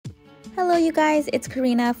Hello you guys, it's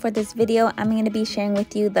Karina. For this video, I'm going to be sharing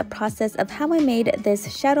with you the process of how I made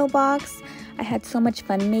this shadow box. I had so much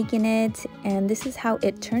fun making it, and this is how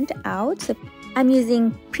it turned out. So I'm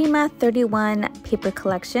using Prima 31 paper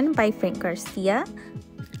collection by Garcia.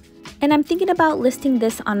 And I'm thinking about listing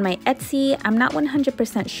this on my Etsy. I'm not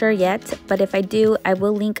 100% sure yet, but if I do, I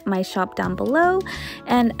will link my shop down below.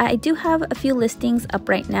 And I do have a few listings up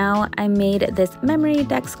right now. I made this memory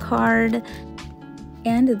dex card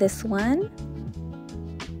and this one.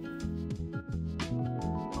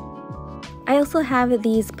 I also have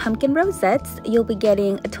these pumpkin rosettes. You'll be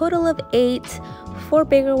getting a total of 8, 4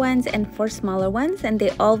 bigger ones and 4 smaller ones, and they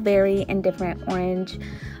all vary in different orange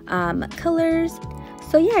colors.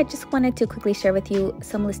 So yeah, I just wanted to quickly share with you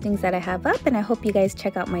some listings that I have up, and I hope you guys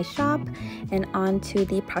check out my shop. And on to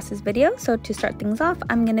the process video. So to start things off,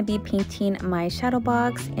 I'm going to be painting my shadow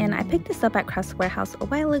box, and I picked this up at Crafts Warehouse a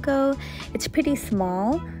while ago. It's pretty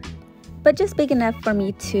small, but just big enough for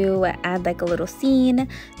me to add like a little scene.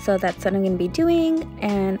 So that's what I'm going to be doing.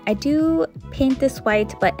 And I do paint this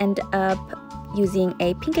white, but end up using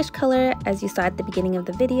a pinkish color, as you saw at the beginning of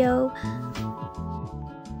the video.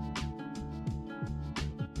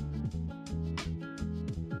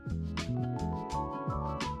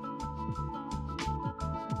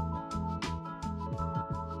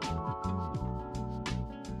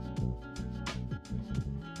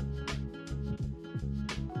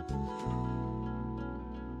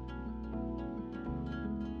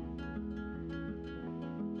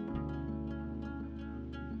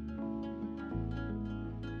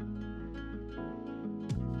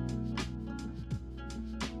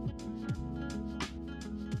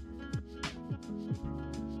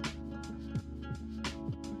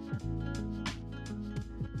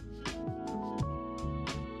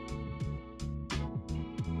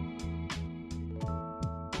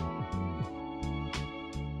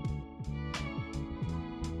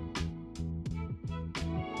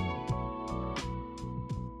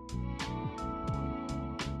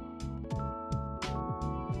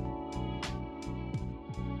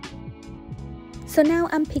 So now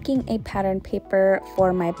I'm picking a pattern paper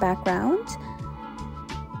for my background.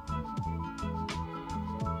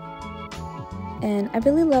 And I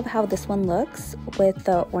really love how this one looks with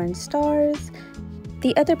the orange stars.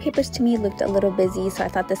 The other papers to me looked a little busy, so I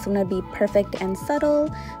thought this one would be perfect and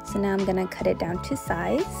subtle. So now I'm gonna cut it down to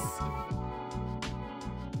size.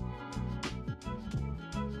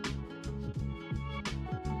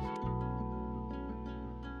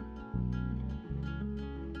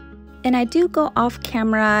 And I do go off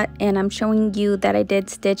camera, and I'm showing you that I did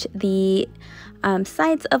stitch the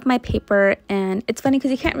sides of my paper, and it's funny because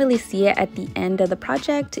you can't really see it at the end of the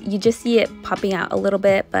project. You just see it popping out a little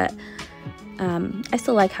bit, but I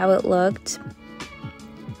still like how it looked.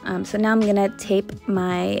 So now I'm gonna tape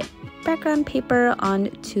my background paper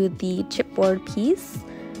onto the chipboard piece.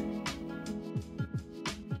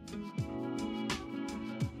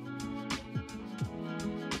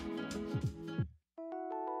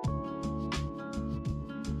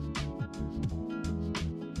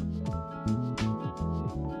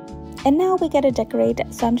 And now we gotta decorate,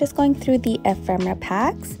 so I'm just going through the ephemera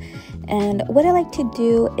packs. And what I like to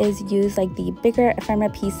do is use like the bigger ephemera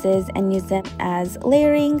pieces and use them as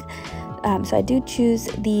layering. So I do choose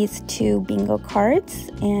these 2 bingo cards,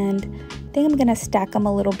 and I think I'm gonna stack them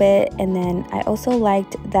a little bit. And then I also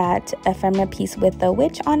liked that ephemera piece with the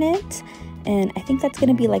witch on it, and I think that's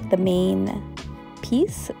gonna be like the main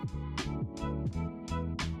piece.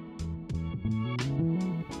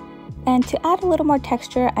 And to add a little more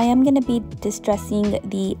texture, I am going to be distressing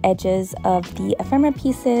the edges of the ephemera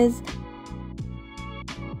pieces.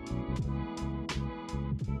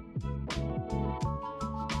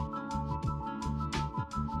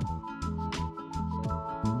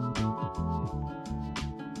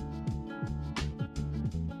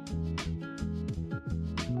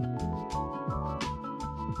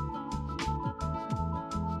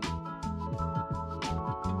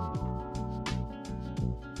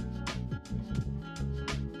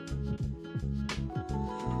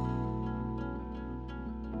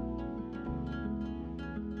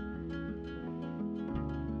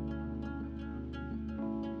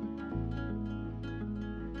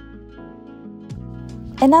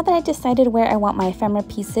 And now that I decided where I want my ephemera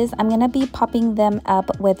pieces, I'm going to be popping them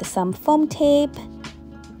up with some foam tape.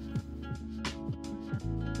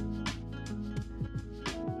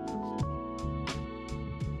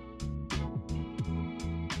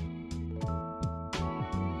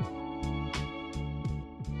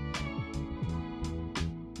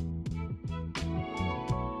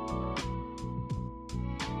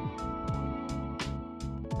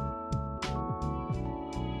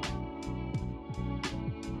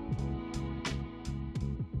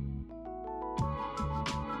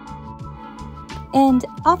 And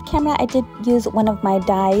off camera, I did use one of my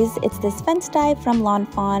dies. It's this fence die from Lawn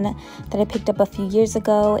Fawn that I picked up a few years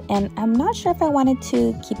ago, and I'm not sure if I wanted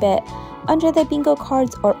to keep it under the bingo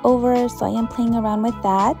cards or over, so I am playing around with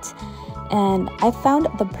that. And I found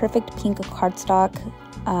the perfect pink cardstock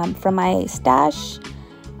from my stash.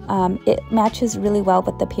 It matches really well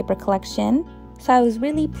with the paper collection, so I was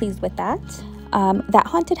really pleased with that. That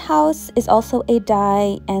haunted house is also a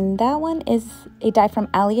die, and that one is a die from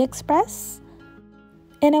AliExpress.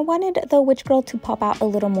 And I wanted the witch girl to pop out a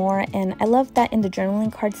little more, and I love that in the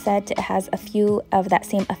journaling card set it has a few of that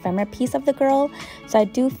same ephemera piece of the girl. So I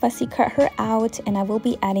do fussy cut her out, and I will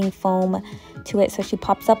be adding foam to it so she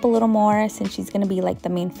pops up a little more, since she's going to be like the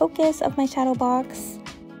main focus of my shadow box.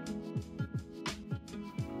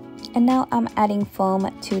 And now I'm adding foam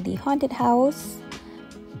to the haunted house.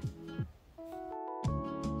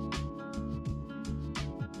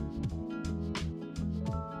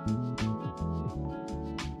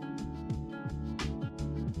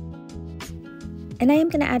 And I am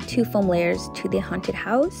going to add 2 foam layers to the haunted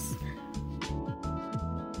house.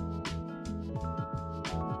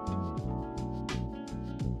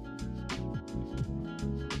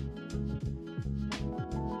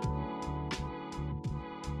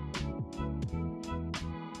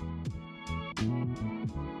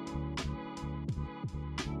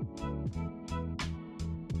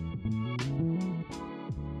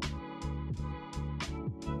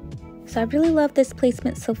 So I really love this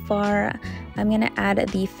placement so far. I'm going to add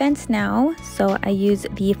the fence now. So I use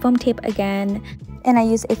the foam tape again, and I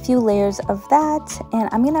use a few layers of that, and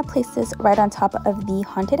I'm going to place this right on top of the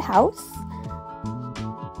haunted house.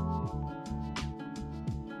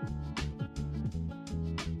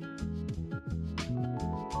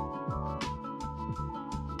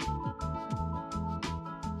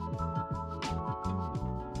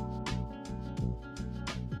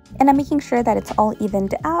 And I'm making sure that it's all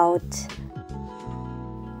evened out.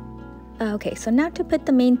 Okay, so now to put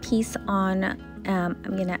the main piece on, I'm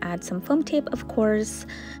gonna add some foam tape, of course.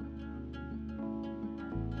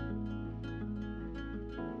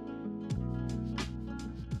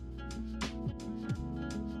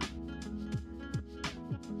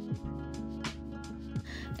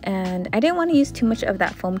 And I didn't want to use too much of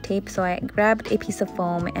that foam tape, so I grabbed a piece of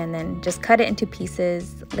foam and then just cut it into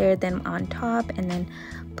pieces, layered them on top, and then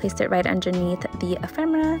placed it right underneath the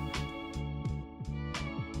ephemera.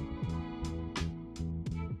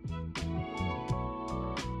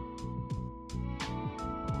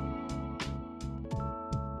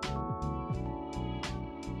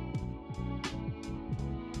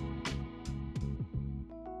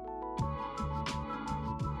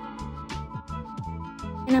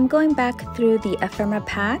 And I'm going back through the ephemera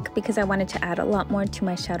pack because I wanted to add a lot more to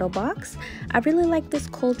my shadow box. I really like this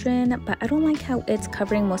cauldron, but I don't like how it's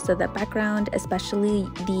covering most of the background, especially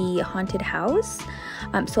the haunted house.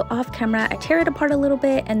 So off camera, I tear it apart a little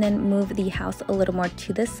bit and then move the house a little more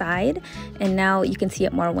to the side. And now you can see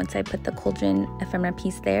it more once I put the cauldron ephemera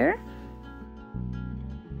piece there.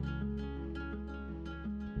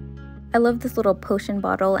 I love this little potion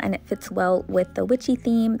bottle, and it fits well with the witchy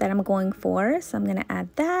theme that I'm going for, so I'm gonna add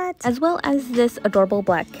that, as well as this adorable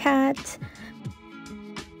black cat.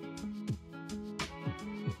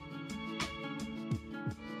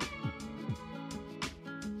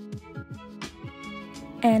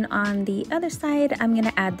 And on the other side, I'm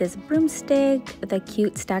gonna add this broomstick, the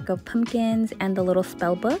cute stack of pumpkins, and the little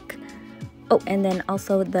spell book. Oh, and then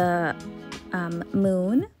also the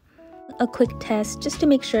moon. A quick test just to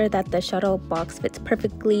make sure that the shadow box fits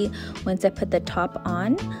perfectly once I put the top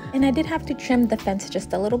on. And I did have to trim the fence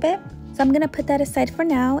just a little bit, so I'm gonna put that aside for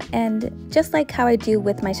now. And just like how I do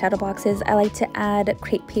with my shadow boxes, I like to add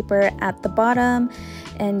crepe paper at the bottom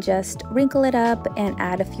and just wrinkle it up and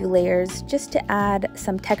add a few layers just to add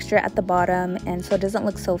some texture at the bottom, and so it doesn't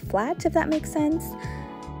look so flat, if that makes sense.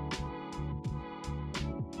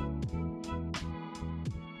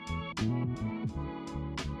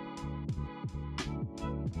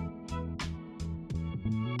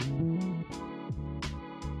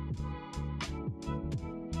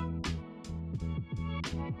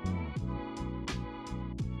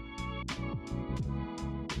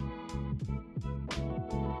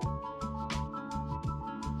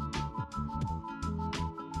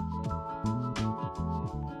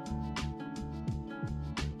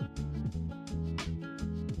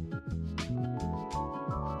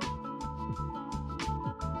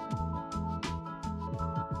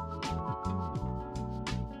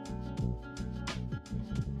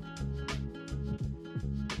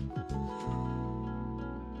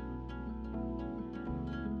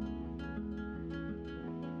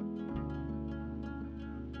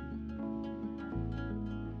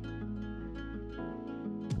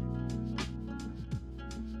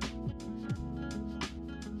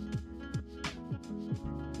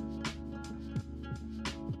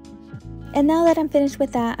 And now that I'm finished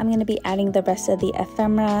with that, I'm going to be adding the rest of the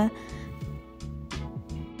ephemera.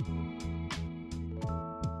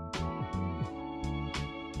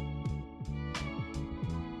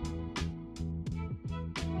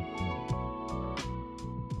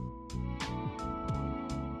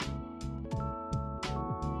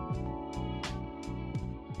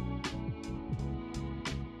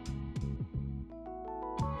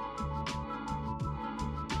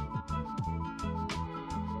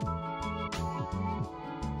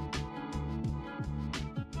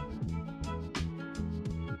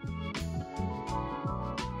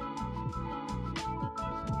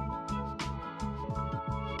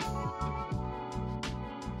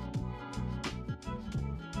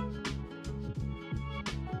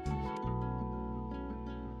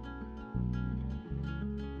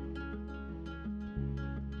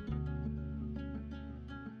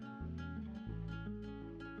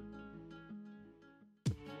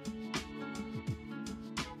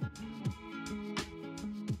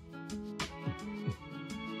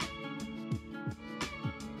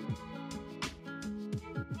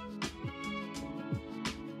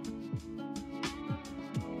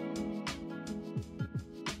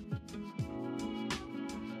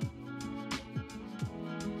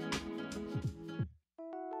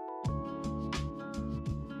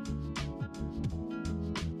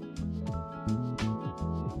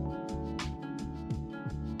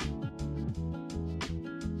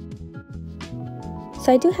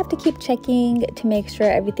 So I do have to keep checking to make sure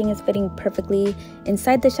everything is fitting perfectly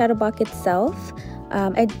inside the shadow box itself.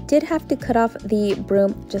 I did have to cut off the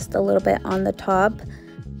broom just a little bit on the top.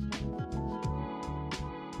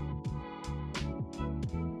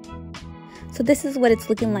 So this is what it's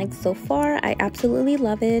looking like so far. I absolutely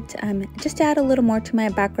love it. Just to add a little more to my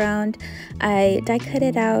background, I die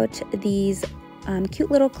cutted out these cute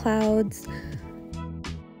little clouds.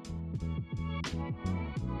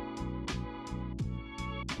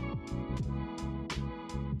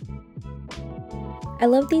 I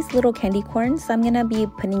love these little candy corns, so I'm gonna be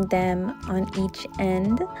putting them on each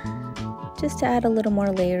end just to add a little more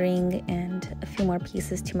layering and a few more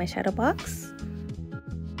pieces to my shadow box.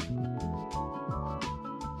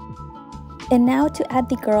 And now to add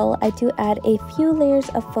the girl, I do add a few layers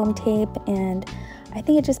of foam tape, and I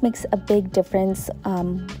think it just makes a big difference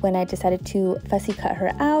when I decided to fussy cut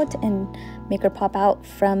her out and make her pop out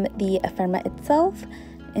from the ephemera itself.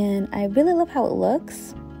 And I really love how it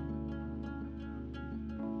looks.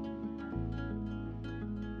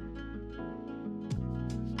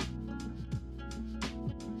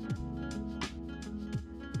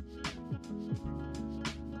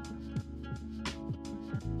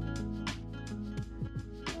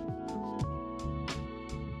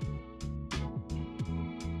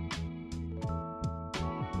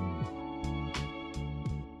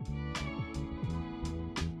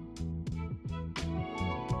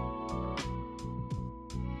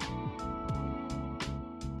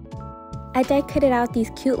 I die cutted out these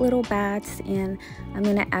cute little bats, and I'm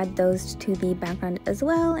going to add those to the background as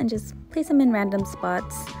well and just place them in random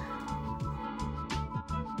spots.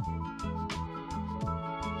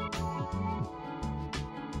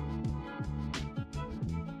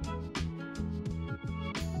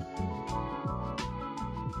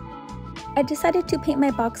 I decided to paint my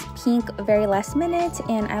box pink very last minute,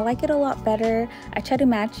 and I like it a lot better. I try to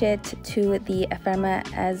match it to the ephemera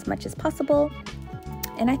as much as possible,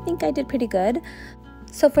 and I think I did pretty good.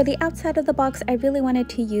 So for the outside of the box, I really wanted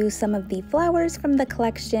to use some of the flowers from the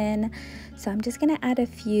collection. So I'm just gonna add a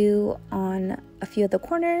few on a few of the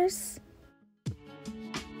corners.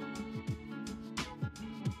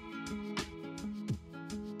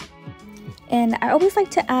 And I always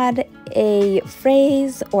like to add a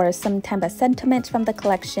phrase or some type of sentiment from the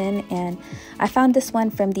collection, and I found this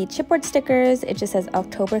one from the chipboard stickers. It just says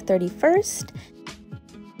October 31st.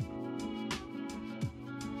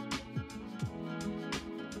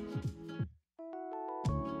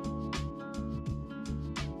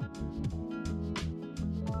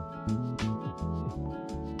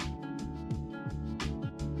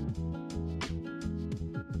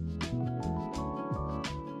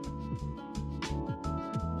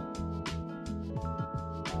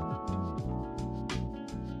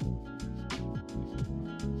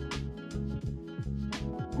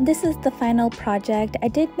 This is the final project. I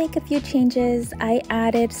did make a few changes. I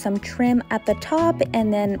added some trim at the top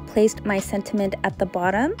and then placed my sentiment at the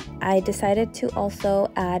bottom. I decided to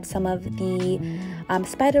also add some of the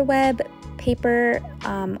spider web paper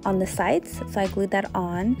on the sides, so I glued that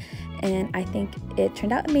on, and I think it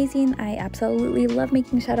turned out amazing. I absolutely love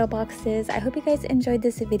making shadow boxes. I hope you guys enjoyed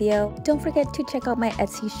this video. Don't forget to check out my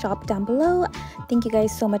Etsy shop down below. Thank you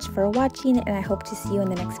guys so much for watching, and I hope to see you in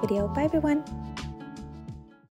the next video. Bye everyone.